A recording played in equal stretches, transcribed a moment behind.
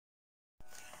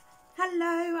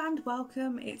and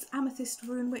welcome. It's Amethyst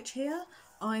Rune Witch here.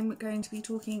 I'm going to be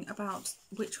talking about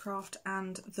witchcraft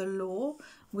and the law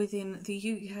within the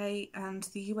UK and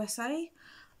the USA.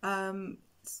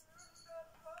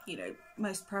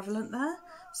 Most prevalent there.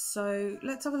 So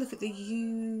let's have a look at the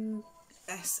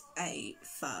USA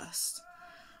first.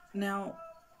 Now,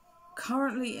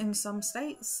 currently in some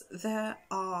states there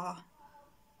are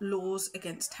laws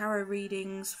against tarot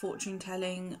readings, fortune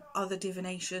telling, other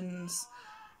divinations,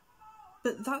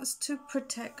 but that's to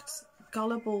protect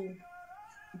gullible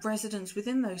residents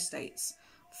within those states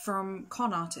from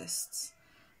con artists.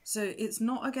 So it's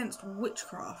not against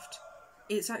witchcraft,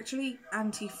 it's actually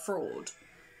anti-fraud.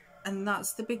 And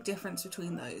that's the big difference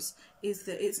between those, is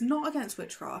that it's not against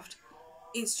witchcraft,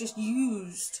 it's just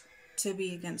used to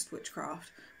be against witchcraft,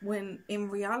 when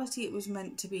in reality it was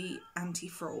meant to be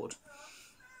anti-fraud.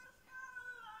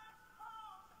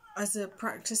 As a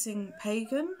practicing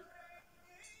pagan,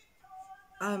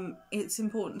 it's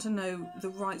important to know the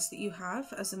rights that you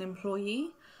have as an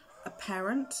employee, a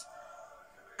parent,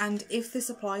 and if this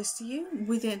applies to you,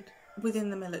 within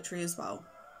the military as well.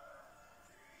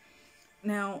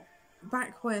 Now,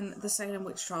 back when the Salem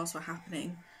witch trials were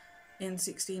happening in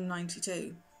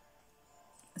 1692,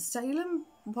 Salem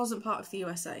wasn't part of the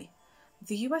USA.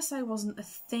 The USA wasn't a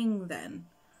thing then.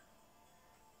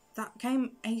 That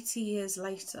came 80 years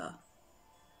later,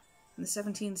 in the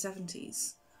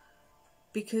 1770s,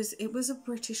 because it was a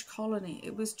British colony.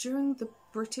 It was during the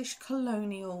British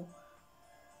colonial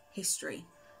history.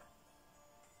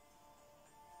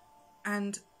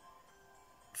 And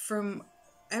from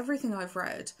everything I've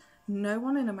read, no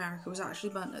one in America was actually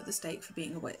burnt at the stake for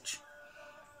being a witch.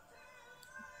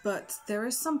 But there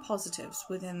is some positives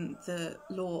within the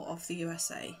law of the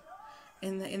USA.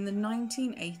 In the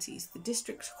 1980s, the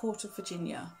District Court of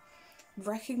Virginia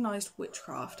recognised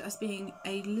witchcraft as being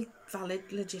a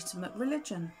valid, legitimate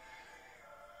religion.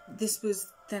 This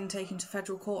was then taken to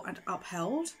federal court and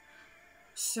upheld.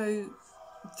 So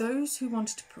those who want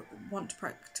to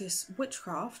practice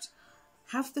witchcraft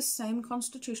have the same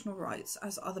constitutional rights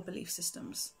as other belief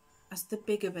systems, as the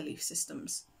bigger belief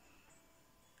systems.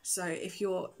 So if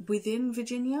you're within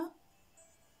Virginia,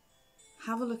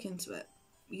 have a look into it.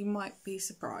 You might be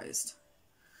surprised.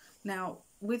 Now,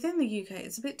 within the UK,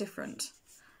 it's a bit different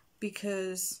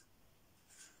because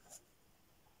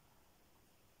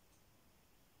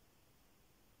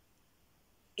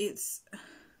it's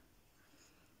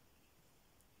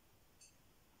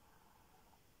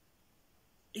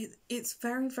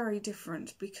very, very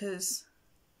different because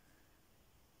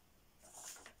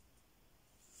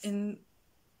in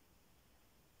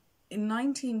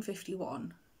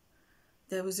 1951,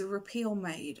 there was a repeal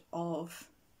made of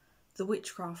the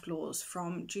witchcraft laws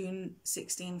from June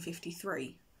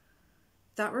 1653.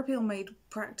 That repeal made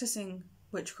practicing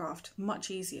witchcraft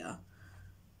much easier.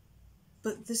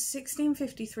 But the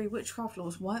 1653 witchcraft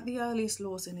laws weren't the earliest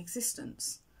laws in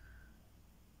existence.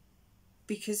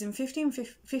 Because in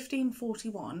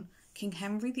 1541, King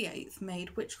Henry VIII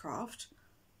made witchcraft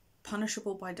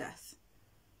punishable by death.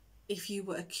 If you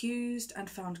were accused and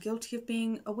found guilty of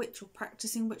being a witch or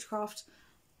practicing witchcraft,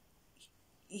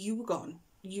 you were gone.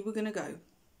 You were going to go.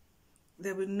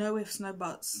 There were no ifs, no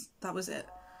buts. That was it.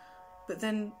 But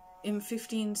then in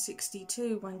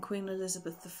 1562, when Queen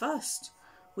Elizabeth I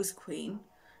was queen,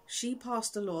 she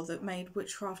passed a law that made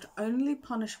witchcraft only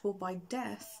punishable by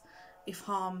death if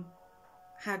harm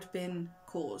had been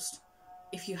caused.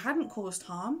 If you hadn't caused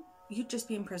harm, you'd just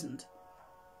be imprisoned.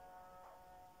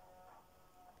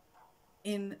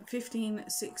 In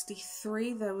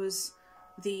 1563, there was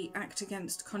the Act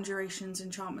Against Conjurations,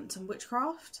 Enchantments and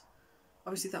Witchcraft.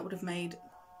 Obviously that would have made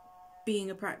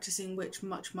being a practicing witch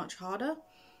much, much harder.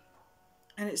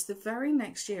 And it's the very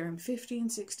next year, in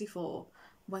 1564,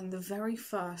 when the very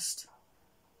first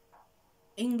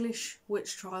English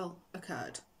witch trial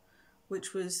occurred,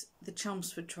 which was the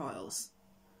Chelmsford trials,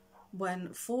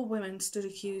 when 4 women stood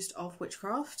accused of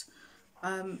witchcraft.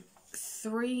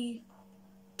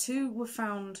 2 were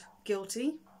found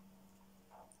guilty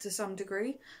to some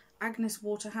degree. Agnes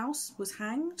Waterhouse was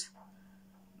hanged.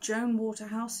 Joan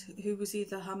Waterhouse, who was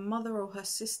either her mother or her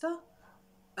sister,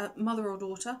 mother or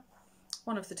daughter,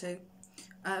 one of the two.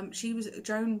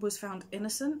 Joan was found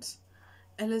innocent.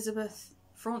 Elizabeth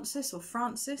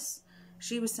Francis,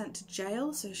 she was sent to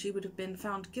jail, so she would have been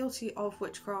found guilty of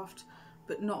witchcraft,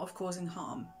 but not of causing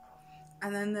harm.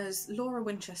 And then there's Laura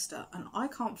Winchester, and I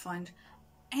can't find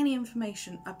any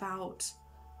information about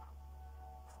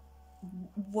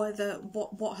what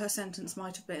her sentence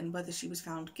might have been, whether she was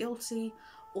found guilty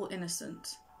or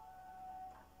innocent.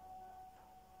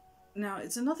 Now,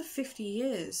 it's another 50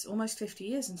 years, almost 50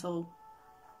 years, until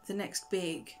the next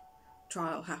big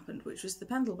trial happened, which was the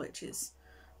Pendle Witches,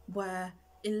 where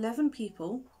 11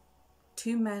 people,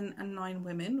 2 men and 9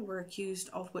 women, were accused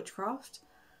of witchcraft,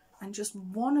 and just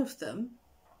one of them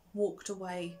walked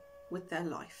away with their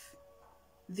life.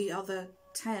 The other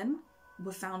 10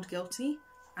 were found guilty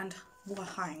and were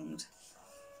hanged.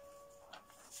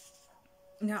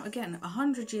 Now again,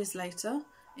 100 years later,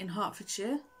 in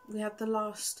Hertfordshire, we had the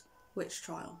last witch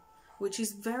trial, which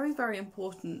is very, very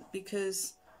important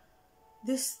because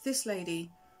this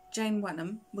lady, Jane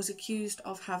Wenham, was accused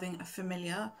of having a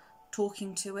familiar,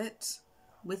 talking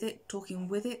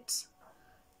with it,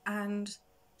 and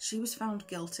she was found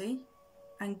guilty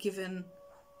and given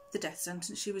the death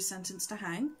sentence. She was sentenced to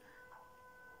hang,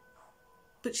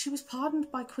 but she was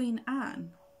pardoned by Queen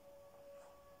Anne.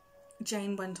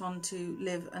 Jane went on to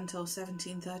live until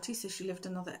 1730, so she lived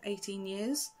another 18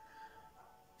 years.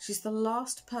 She's the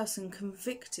last person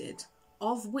convicted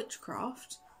of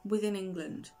witchcraft within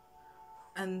England,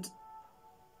 and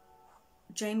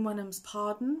Jane Wenham's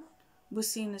pardon was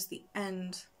seen as the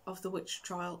end of the witch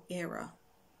trial era.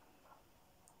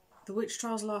 The witch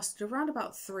trials lasted around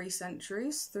about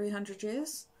 300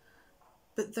 years,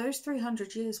 but those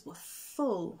 300 years were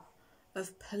full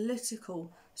of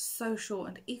political, social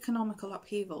and economical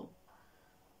upheaval.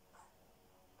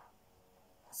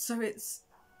 So it's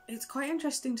quite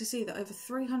interesting to see that over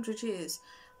 300 years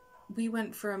we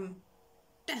went from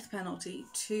death penalty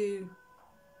to,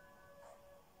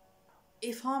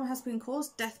 if harm has been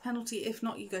caused, death penalty, if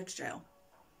not, you go to jail.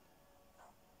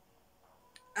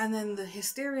 And then the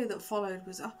hysteria that followed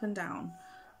was up and down,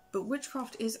 but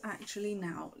witchcraft is actually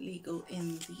now legal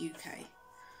in the UK.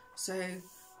 So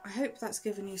I hope that's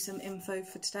given you some info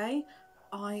for today.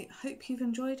 I hope you've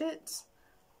enjoyed it.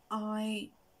 I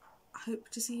hope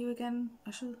to see you again.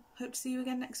 I shall hope to see you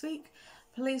again next week.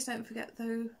 Please don't forget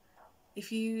though,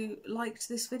 if you liked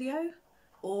this video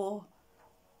or,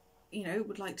 you know,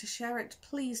 would like to share it,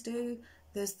 please do.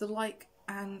 There's the like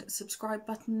and subscribe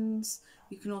buttons.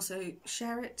 You can also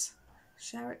share it,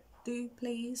 do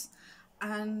please.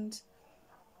 And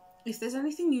if there's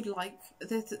anything you'd like,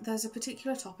 there's a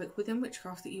particular topic within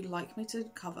witchcraft that you'd like me to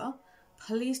cover,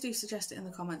 please do suggest it in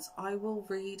the comments. I will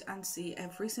read and see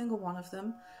every single one of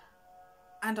them,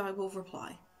 and I will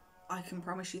reply. I can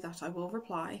promise you that I will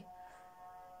reply.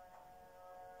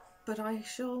 But I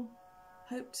shall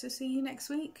hope to see you next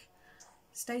week.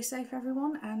 Stay safe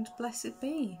everyone, and blessed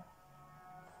be.